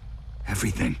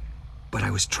 everything. But I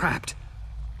was trapped.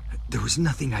 There was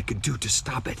nothing I could do to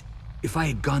stop it. If I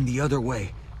had gone the other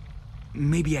way,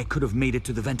 maybe I could have made it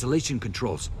to the ventilation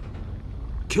controls.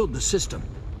 Killed the system.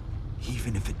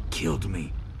 Even if it killed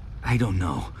me, I don't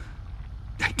know.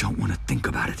 I don't want to think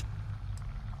about it.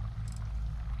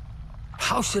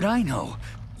 How should I know?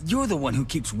 You're the one who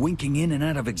keeps winking in and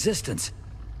out of existence.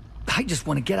 I just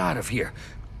want to get out of here.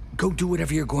 Go do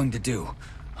whatever you're going to do.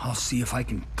 I'll see if I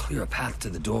can clear a path to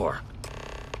the door.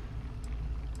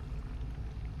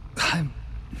 I'm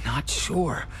not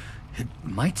sure. It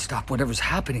might stop whatever's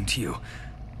happening to you.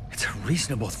 It's a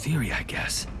reasonable theory, I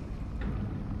guess.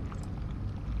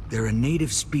 They're a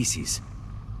native species.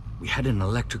 We had an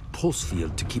electric pulse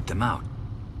field to keep them out.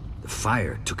 The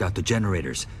fire took out the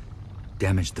generators,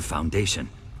 damaged the foundation.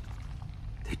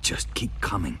 They just keep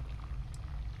coming.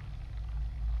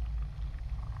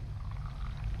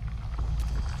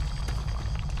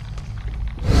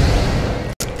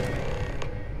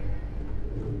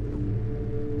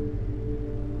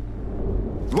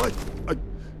 What?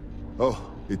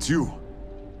 Oh, it's you.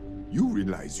 You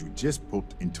realize you just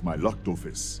popped into my locked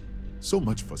office. So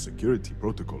much for security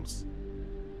protocols.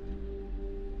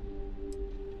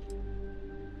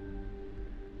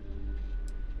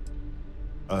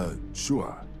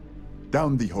 Sure.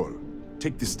 Down the hall.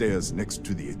 Take the stairs next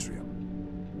to the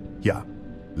atrium. Yeah,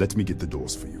 let me get the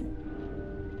doors for you.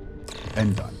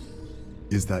 And done.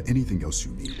 Is there anything else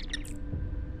you need?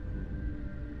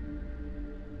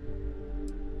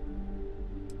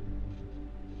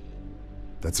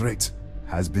 That's right.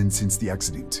 Has been since the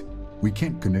accident. We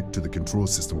can't connect to the control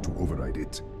system to override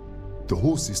it. The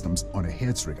whole system's on a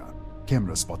hair trigger.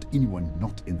 Cameras spot anyone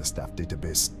not in the staff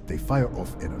database. They fire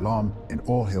off an alarm and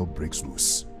all hell breaks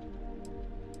loose.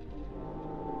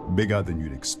 Bigger than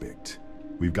you'd expect.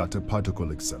 We've got a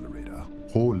particle accelerator,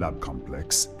 whole lab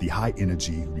complex, the high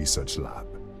energy research lab.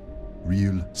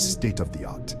 Real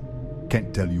state-of-the-art.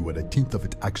 Can't tell you what a tenth of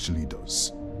it actually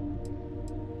does.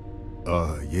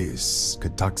 Yes,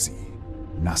 Kataxi.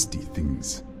 Nasty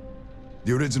things.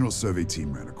 The original survey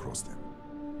team ran across them.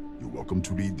 You're welcome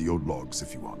to read the old logs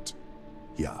if you want.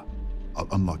 Here, I'll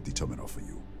unlock the terminal for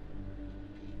you.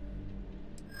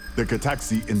 The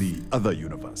Kataxi in the other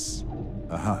universe.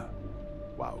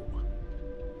 Wow.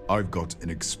 I've got an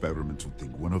experimental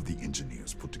thing one of the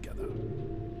engineers put together.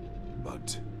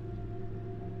 But...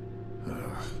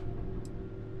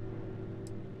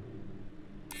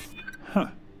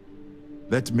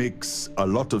 That makes a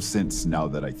lot of sense now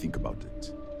that I think about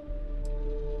it.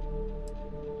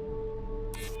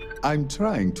 I'm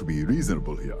trying to be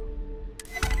reasonable here.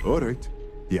 All right.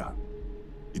 Yeah.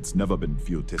 It's never been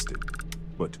field tested,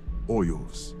 but all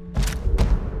yours.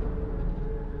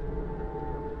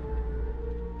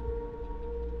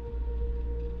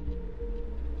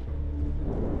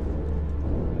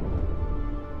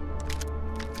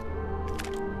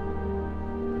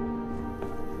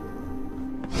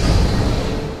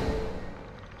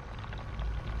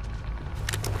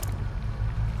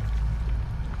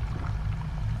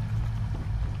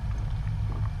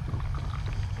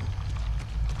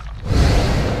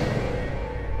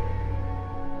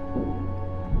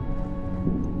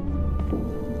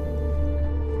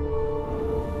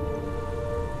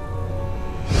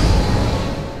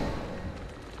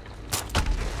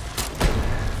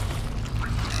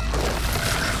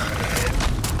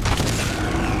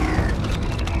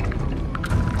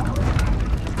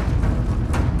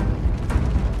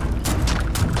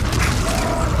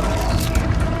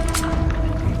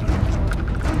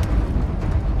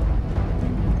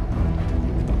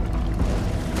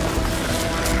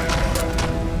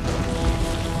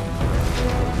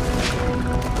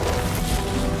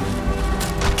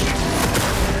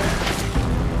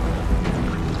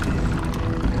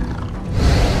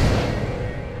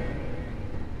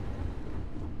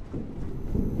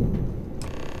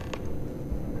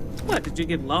 Did you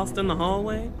get lost in the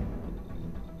hallway?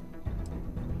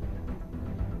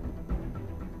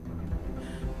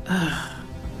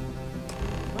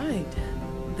 Right.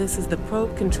 This is the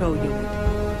probe control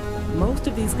unit. Most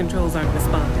of these controls aren't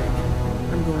responding.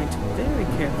 I'm going to very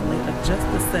carefully adjust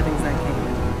the settings I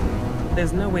can.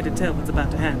 There's no way to tell what's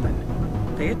about to happen.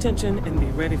 Pay attention and be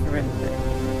ready for anything.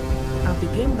 I'll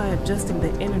begin by adjusting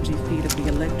the energy feed of the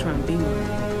electron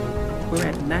beamer. We're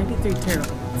at 93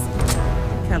 teravolts.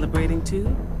 Calibrating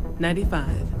to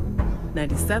 95,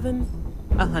 97,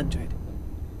 100.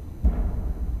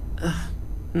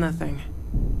 Nothing.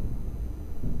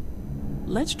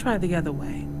 Let's try the other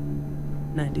way.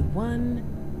 91,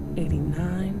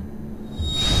 89.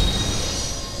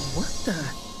 What the?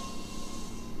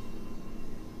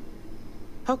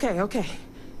 Okay.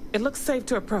 It looks safe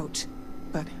to approach,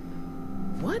 but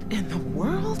What in the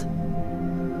world?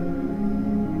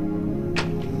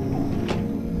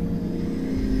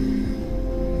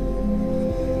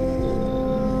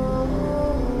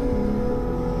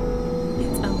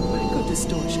 It's a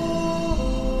micro-distortion.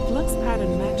 Flux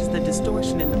pattern matches the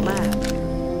distortion in the lab.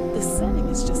 The setting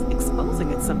is just exposing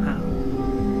it somehow.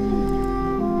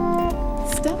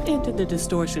 Step into the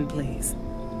distortion, please.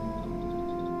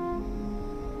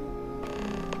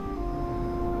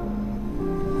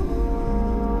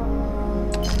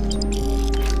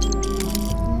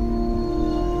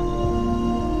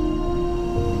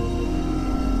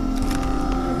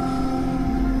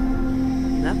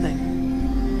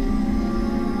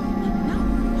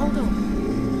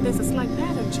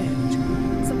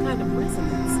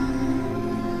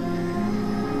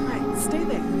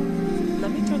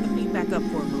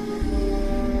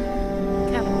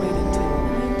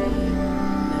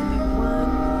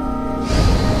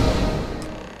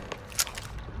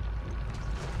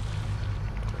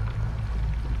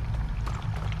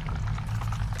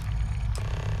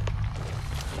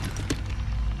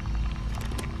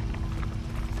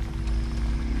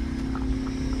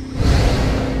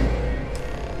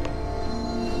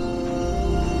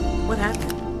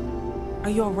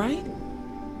 Are you all right?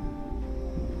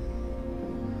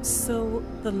 So,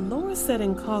 the lower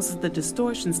setting causes the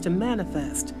distortions to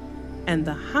manifest, and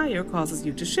the higher causes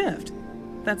you to shift.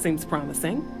 That seems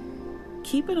promising.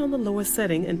 Keep it on the lower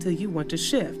setting until you want to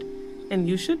shift, and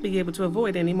you should be able to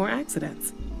avoid any more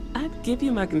accidents. I'd give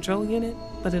you my control unit,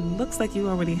 but it looks like you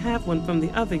already have one from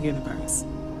the other universe.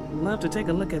 Love to take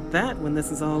a look at that when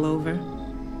this is all over.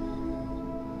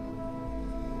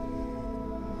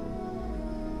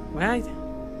 Right.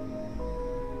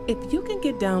 If you can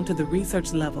get down to the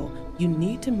research level, you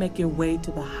need to make your way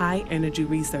to the high-energy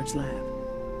research lab.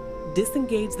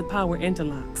 Disengage the power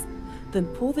interlocks, then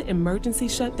pull the emergency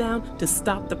shutdown to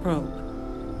stop the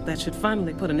probe. That should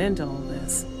finally put an end to all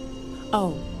this.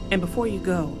 Oh, and before you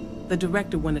go, the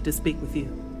director wanted to speak with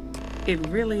you. It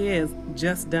really is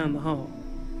just down the hall.